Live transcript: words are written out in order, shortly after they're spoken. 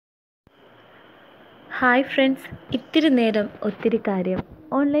Hi friends, ഇത്തിരി നേരം ഒത്തിരി കാര്യം.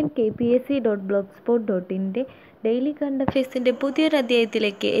 ഓൺലൈൻ kpsc.blogspot.inന്റെ ഡെയിലി കറണ്ട് അഫയേഴ്സിൻ്റെ പുതിയൊരു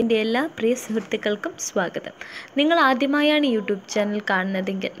അധ്യായത്തിലേക്ക് എൻ്റെ എല്ലാ പ്രിയ സുഹൃത്തുക്കൾക്കും സ്വാഗതം. നിങ്ങൾ ആദ്യമായാണ് യൂട്യൂബ് ചാനൽ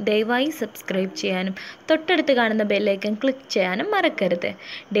കാണുന്നതെങ്കിൽ ദയവായി സബ്സ്ക്രൈബ് ചെയ്യാനും തൊട്ടടുത്ത് കാണുന്ന ബെല്ലൈക്കൺ ക്ലിക്ക് ചെയ്യാനും മറക്കരുത്.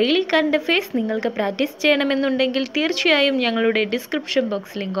 ഡെയിലി കറണ്ട് അഫയേഴ്സ് നിങ്ങൾക്ക് പ്രാക്ടീസ് ചെയ്യണമെന്നുണ്ടെങ്കിൽ തീർച്ചയായും ഞങ്ങളുടെ ഡിസ്ക്രിപ്ഷൻ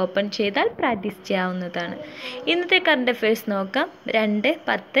ബോക്സ് ലിങ്ക് ഓപ്പൺ ചെയ്താൽ പ്രാക്ടീസ് ചെയ്യാവുന്നതാണ്. ഇന്നത്തെ കറണ്ട് അഫയേഴ്സ് നോക്കാം.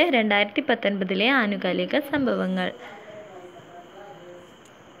 2/10/2019 ആനുകാലിക സംഭവങ്ങൾ.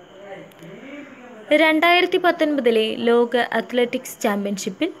 2019 ലോക അത്ലറ്റിക്സ്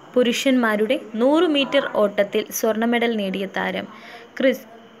ചാമ്പ്യൻഷിപ്പിൽ പുരുഷന്മാരുടെ 100 മീറ്റർ ഓട്ടത്തിൽ സ്വർണ്ണ മെഡൽ നേടിയ താരം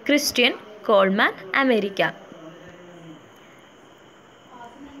Christian Coleman, America.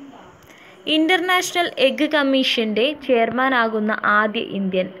 International egg കമ്മീഷന്റെ ചെയർമാനാകുന്ന ആദ്യ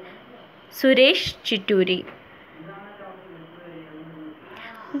Indian Suresh ചിറ്റൂരി.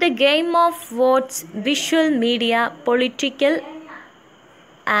 The game of votes, visual media, political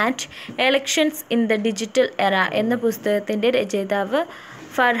and elections in the digital എറ എന്ന പുസ്തകത്തിൻ്റെ രചയിതാവ്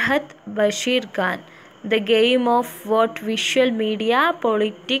Farhad Basheer Khan. The game of vote, visual media,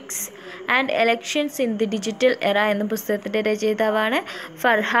 politics and elections in the digital എറ എന്ന പുസ്തകത്തിൻ്റെ രചയിതാവാണ്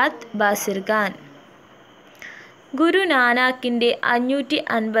ഫർഹദ് ബഷീർ ഖാൻ. ഗുരു നാനാക്കിൻ്റെ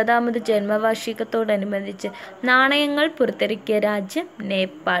 550ാമത് ജന്മവാർഷികത്തോടനുബന്ധിച്ച് നാണയങ്ങൾ പുറത്തിറക്കിയ രാജ്യം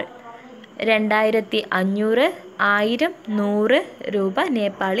നേപ്പാൾ. 2500, 1000, 100 രൂപ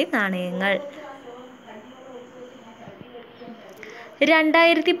നേപ്പാളി നാണയങ്ങൾ.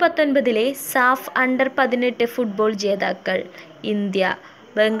 2019 സാഫ് അണ്ടർ 18 ഫുട്ബോൾ ജേതാക്കൾ. ഇന്ത്യ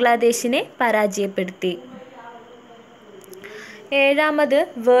ബംഗ്ലാദേശിനെ പരാജയപ്പെടുത്തി. 7ാമത്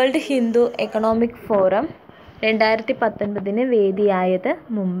world Hindu economic forum 2019 വേദിയായത്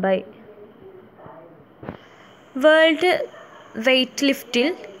Mumbai. World weight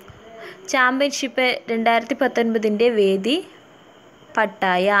lifting championship 2019 വേദി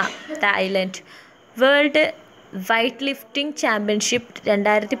Pattaya, Thailand. World weight lifting championship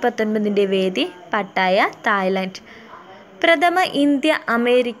 2019 വേദി പട്ടായ, തായ്ലൻഡ്. പ്രഥമ India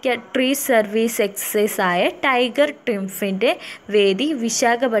America tree service exercise ആയ ടൈഗർ ട്രിംഫിൻ്റെ വേദി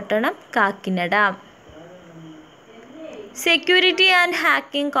Visakhapatnam, Kakinada. Security and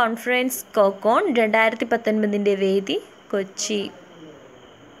hacking conference കോക്കോൺ 2019 വേദി കൊച്ചി.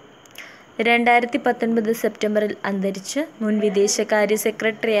 2019 സെപ്റ്റംബറിൽ അന്തരിച്ച മുൻ വിദേശകാര്യ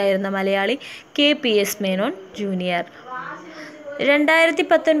സെക്രട്ടറിയായിരുന്ന മലയാളി KPS മേനോൻ ജൂനിയർ.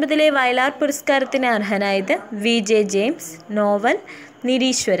 2019 വയലാർ പുരസ്കാരത്തിന് അർഹനായത് VJ James, novel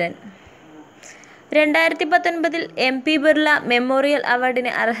Nireeshwaran. 2019 MP Birla memorial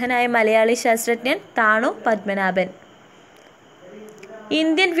അവാർഡിന് അർഹനായ മലയാളി ശാസ്ത്രജ്ഞൻ താണു പത്മനാഭൻ.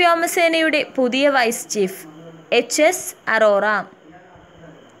 ഇന്ത്യൻ വ്യോമസേനയുടെ പുതിയ വൈസ് ചീഫ് HS അറോറ.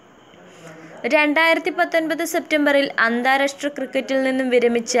 2019 സെപ്റ്റംബറിൽ അന്താരാഷ്ട്ര ക്രിക്കറ്റിൽ നിന്നും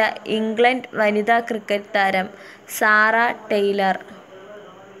വിരമിച്ച ഇംഗ്ലണ്ട് വനിതാ ക്രിക്കറ്റ് താരം സാറ ടെയ്ലർ.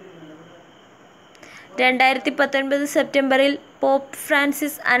 2019 സെപ്റ്റംബറിൽ പോപ്പ്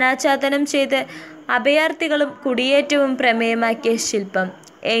ഫ്രാൻസിസ് അനാച്ഛാദനം ചെയ്ത് അഭയാർത്ഥികളും കുടിയേറ്റവും പ്രമേയമാക്കിയ ശില്പം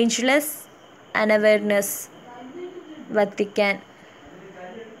ഏഞ്ചലസ് അനവേർനസ്, വത്തിക്കാൻ.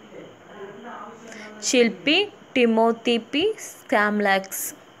 ശില്പി Timothy P. സ്കാംലാക്സ്.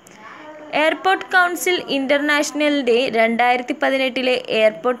 Airport council ഇൻ്റർനാഷണലിൻ്റെ 2018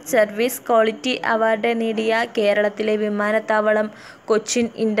 airport service quality award നേടിയ കേരളത്തിലെ വിമാനത്താവളം Cochin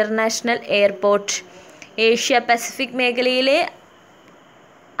international airport. Asia Pacific മേഖലയിലെ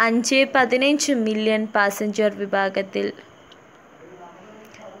 5.15 മില്യൺ പാസഞ്ചർ വിഭാഗത്തിൽ.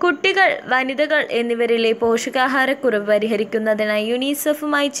 കുട്ടികൾ, വനിതകൾ എന്നിവരിലെ പോഷകാഹാരക്കുറവ് പരിഹരിക്കുന്നതിനായി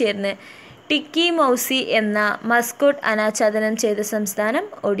യുനിസെഫുമായി ചേർന്ന് ടിക്കി മൗസി എന്ന മസ്കോട്ട് അനാച്ഛാദനം ചെയ്ത സംസ്ഥാനം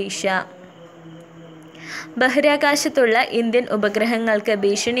ഒഡീഷ. ബഹിരാകാശത്തുള്ള ഇന്ത്യൻ ഉപഗ്രഹങ്ങൾക്ക്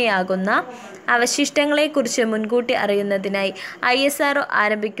ഭീഷണിയാകുന്ന അവശിഷ്ടങ്ങളെക്കുറിച്ച് മുൻകൂട്ടി അറിയുന്നതിനായി ISRO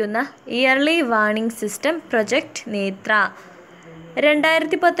ആരംഭിക്കുന്ന ഇയർലി വാർണിംഗ് സിസ്റ്റം പ്രൊജക്റ്റ് നേത്ര.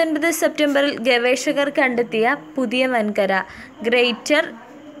 2019 സെപ്റ്റംബറിൽ ഗവേഷകർ കണ്ടെത്തിയ പുതിയ വൻകര ഗ്രേറ്റർ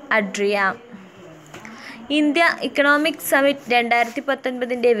അഡ്രിയ. ഇന്ത്യ ഇക്കണോമിക് സമിറ്റ്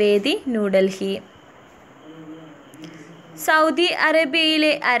 2019 വേദി ന്യൂഡൽഹി. സൗദി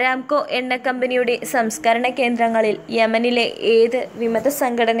അറേബ്യയിലെ അരാംകോ എണ്ണ കമ്പനിയുടെ സംസ്കരണ കേന്ദ്രങ്ങളിൽ യമനിലെ ഏത് വിമത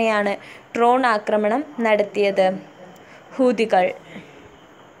സംഘടനയാണ് ഡ്രോൺ ആക്രമണം നടത്തിയത്? ഹൂതികൾ.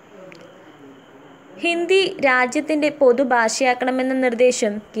 ഹിന്ദി രാജ്യത്തിൻ്റെ പൊതുഭാഷയാക്കണമെന്ന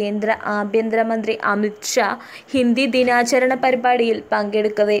നിർദ്ദേശം കേന്ദ്ര ആഭ്യന്തരമന്ത്രി അമിത് ഷാ ഹിന്ദി ദിനാചരണ പരിപാടിയിൽ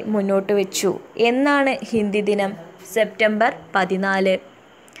പങ്കെടുക്കവെ മുന്നോട്ട് വച്ചു. എന്നാണ് ഹിന്ദി ദിനം? സെപ്റ്റംബർ 14.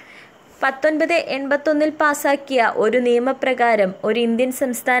 1981 പാസാക്കിയ ഒരു നിയമപ്രകാരം ഒരു ഇന്ത്യൻ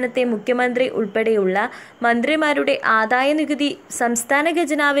സംസ്ഥാനത്തെ മുഖ്യമന്ത്രി ഉൾപ്പെടെയുള്ള മന്ത്രിമാരുടെ ആദായനികുതി സംസ്ഥാന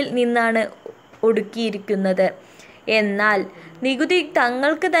ഖജനാവിൽ നിന്നാണ് ഒടുക്കിയിരിക്കുന്നത്. എന്നാൽ നികുതി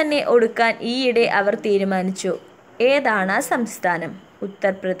തങ്ങൾക്ക് തന്നെ ഒടുക്കാൻ ഈയിടെ അവർ തീരുമാനിച്ചു. ഏതാണ് ആ സംസ്ഥാനം?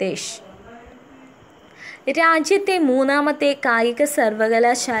 ഉത്തർപ്രദേശ്. രാജ്യത്തെ മൂന്നാമത്തെ കായിക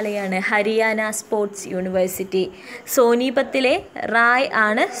സർവകലാശാലയാണ് ഹരിയാന സ്പോർട്സ് യൂണിവേഴ്സിറ്റി. സോനിപത്തിലെ റായ്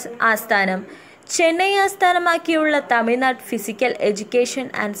ആണ് ആസ്ഥാനം. Chennai ആസ്ഥാനമാക്കിയുള്ള Tamil Nadu physical education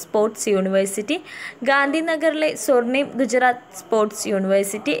and sports university, ഗാന്ധിനഗറിലെ Swarnim Gujarat sports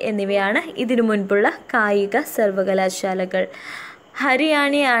university എന്നിവയാണ് ഇതിനു മുൻപുള്ള കായിക സർവകലാശാലകൾ.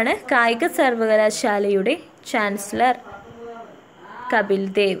 ഹരിയാനയാണ് കായിക സർവകലാശാലയുടെ ചാൻസലർ കപിൽ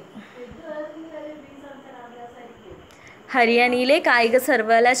ദേവ്. ഹരിയാനയിലെ കായിക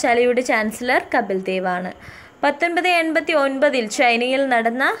സർവകലാശാലയുടെ ചാൻസലർ കപിൽ ദേവ് ആണ്. 1989 ചൈനയിൽ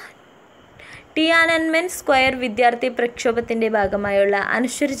നടന്ന ടിയാനൻമെൻ സ്ക്വയർ വിദ്യാർത്ഥി പ്രക്ഷോഭത്തിൻ്റെ ഭാഗമായുള്ള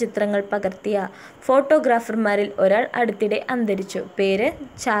അനശ്വര ചിത്രങ്ങൾ പകർത്തിയ ഫോട്ടോഗ്രാഫർമാരിൽ ഒരാൾ അടുത്തിടെ അന്തരിച്ചു. പേര്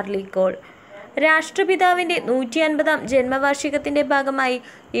ചാർലി കോൾ. രാഷ്ട്രപിതാവിൻ്റെ 150-ാം ജന്മവാർഷികത്തിൻ്റെ ഭാഗമായി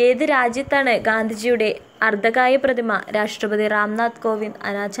ഏത് രാജ്യത്താണ് ഗാന്ധിജിയുടെ അർദ്ധകായ പ്രതിമ രാഷ്ട്രപതി രാംനാഥ് കോവിന്ദ്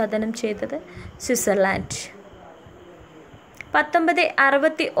അനാച്ഛാദനം ചെയ്തത്? സ്വിറ്റ്സർലാൻഡ്.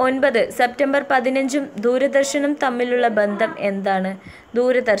 1969 സെപ്റ്റംബർ 15 ദൂരദർശനും തമ്മിലുള്ള ബന്ധം എന്താണ്?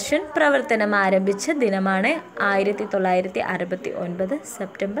 ദൂരദർശൻ പ്രവർത്തനം ആരംഭിച്ച ദിനമാണ് 1969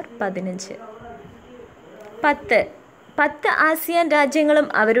 സെപ്റ്റംബർ 15. 10 ആസിയാൻ രാജ്യങ്ങളും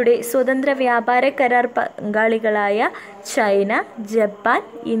അവരുടെ സ്വതന്ത്ര വ്യാപാര കരാർ പങ്കാളികളായ ചൈന, ജപ്പാൻ,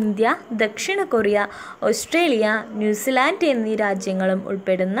 ഇന്ത്യ, ദക്ഷിണ കൊറിയ, ഓസ്ട്രേലിയ, ന്യൂസിലാൻഡ് എന്നീ രാജ്യങ്ങളും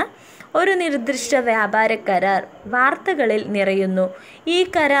ഉൾപ്പെടുന്ന ഒരു നിർദ്ദിഷ്ട വ്യാപാര കരാർ വാർത്തകളിൽ നിറയുന്നു. ഈ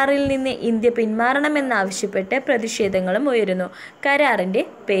കരാറിൽ നിന്ന് ഇന്ത്യ പിന്മാറണമെന്നാവശ്യപ്പെട്ട് പ്രതിഷേധങ്ങളും ഉയരുന്നു. കരാറിൻ്റെ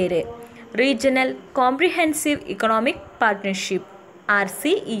പേര് regional comprehensive economic partnership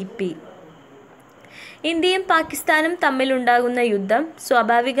RCEP. ഇന്ത്യയും പാകിസ്ഥാനും തമ്മിലുണ്ടാകുന്ന യുദ്ധം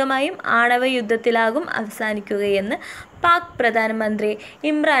സ്വാഭാവികമായും ആണവ യുദ്ധത്തിലാകും അവസാനിക്കുകയെന്ന് പാക് പ്രധാനമന്ത്രി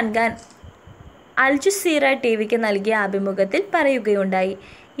ഇമ്രാൻഖാൻ അൽ ജസീറ TVക്ക് നൽകിയ അഭിമുഖത്തിൽ പറയുകയുണ്ടായി.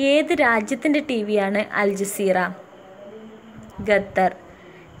 ഏത് രാജ്യത്തിൻ്റെ TVയാണ് അൽ ജസീറ? ഖത്തർ.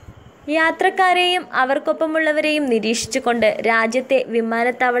 യാത്രക്കാരെയും അവർക്കൊപ്പമുള്ളവരെയും നിരീക്ഷിച്ചുകൊണ്ട് രാജ്യത്തെ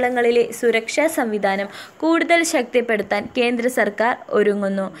വിമാനത്താവളങ്ങളിലെ സുരക്ഷാ സംവിധാനം കൂടുതൽ ശക്തിപ്പെടുത്താൻ കേന്ദ്ര സർക്കാർ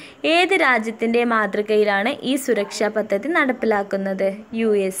ഒരുങ്ങുന്നു. ഏത് രാജ്യത്തിൻ്റെ മാതൃകയിലാണ് ഈ സുരക്ഷാ പദ്ധതി നടപ്പിലാക്കുന്നത്?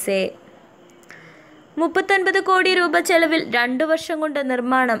 USA. 39 കോടി രൂപ ചെലവിൽ 2 വർഷം കൊണ്ട്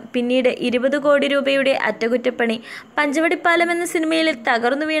നിർമ്മാണം. പിന്നീട് 20 കോടി രൂപയുടെ അറ്റകുറ്റപ്പണി. പഞ്ചവടിപ്പാലം എന്ന സിനിമയിൽ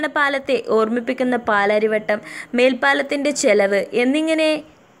തകർന്നു വീണ പാലത്തെ ഓർമ്മിപ്പിക്കുന്ന പാലാരിവട്ടം, മേൽപ്പാലത്തിൻ്റെ ചെലവ് എന്നിങ്ങനെ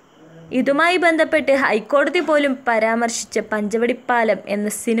ഇതുമായി ബന്ധപ്പെട്ട് ഹൈക്കോടതി പോലും പരാമർശിച്ച പഞ്ചവടിപ്പാലം എന്ന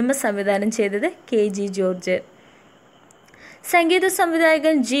സിനിമ സംവിധാനം ചെയ്തത് KG ജോർജ്. സംഗീത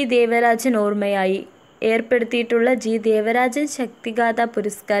സംവിധായകൻ G ദേവരാജൻ ഓർമ്മയായി ഏർപ്പെടുത്തിയിട്ടുള്ള G ദേവരാജൻ ശക്തിഗാഥ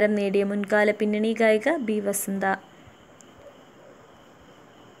പുരസ്കാരം നേടിയ മുൻകാല പിന്നണി ഗായിക B വസന്ത.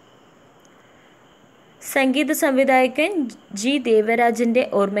 സംഗീത സംവിധായകൻ G ദേവരാജൻ്റെ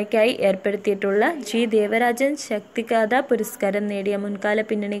ഓർമ്മയ്ക്കായി ഏർപ്പെടുത്തിയിട്ടുള്ള G ദേവരാജൻ ശക്തിഗാഥ പുരസ്കാരം നേടിയ മുൻകാല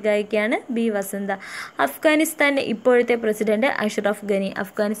പിന്നണി ഗായികയാണ് B വസന്ത. അഫ്ഗാനിസ്ഥാൻ്റെ ഇപ്പോഴത്തെ പ്രസിഡന്റ് അഷ്റഫ്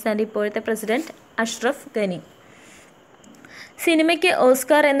ഗനി. സിനിമയ്ക്ക്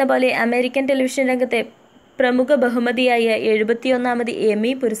ഓസ്കാർ എന്ന പോലെ അമേരിക്കൻ ടെലിവിഷൻ രംഗത്തെ പ്രമുഖ ബഹുമതിയായ 71ാമത്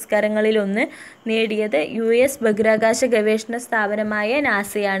എമ്മി പുരസ്കാരങ്ങളിലൊന്ന് നേടിയത് US ബഹിരാകാശ ഗവേഷണ സ്ഥാപനമായ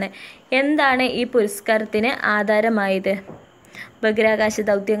നാസയാണ്. എന്താണ് ഈ പുരസ്കാരത്തിന് ആധാരമായത്? ബഹിരാകാശ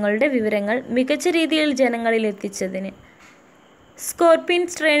ദൗത്യങ്ങളുടെ വിവരങ്ങൾ മികച്ച രീതിയിൽ ജനങ്ങളിൽ എത്തിച്ചതിന്. സ്കോർപിയൻ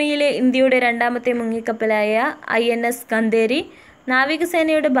ശ്രേണിയിലെ ഇന്ത്യയുടെ 2ാമത്തെ മുങ്ങിക്കപ്പലായ INS ഗന്ധേരി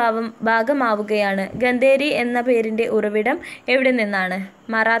നാവികസേനയുടെ ഭാഗമാവുകയാണ്. ഗന്ധേരി എന്ന പേരിൻ്റെ ഉറവിടം എവിടെ നിന്നാണ്?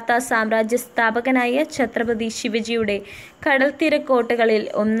 മറാത്ത സാമ്രാജ്യ സ്ഥാപകനായ ഛത്രപതി ശിവജിയുടെ കടൽത്തീര കോട്ടകളിൽ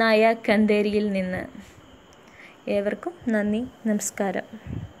ഒന്നായ ഗന്ധേരിയിൽ നിന്ന്. ഏവർക്കും നന്ദി, നമസ്കാരം.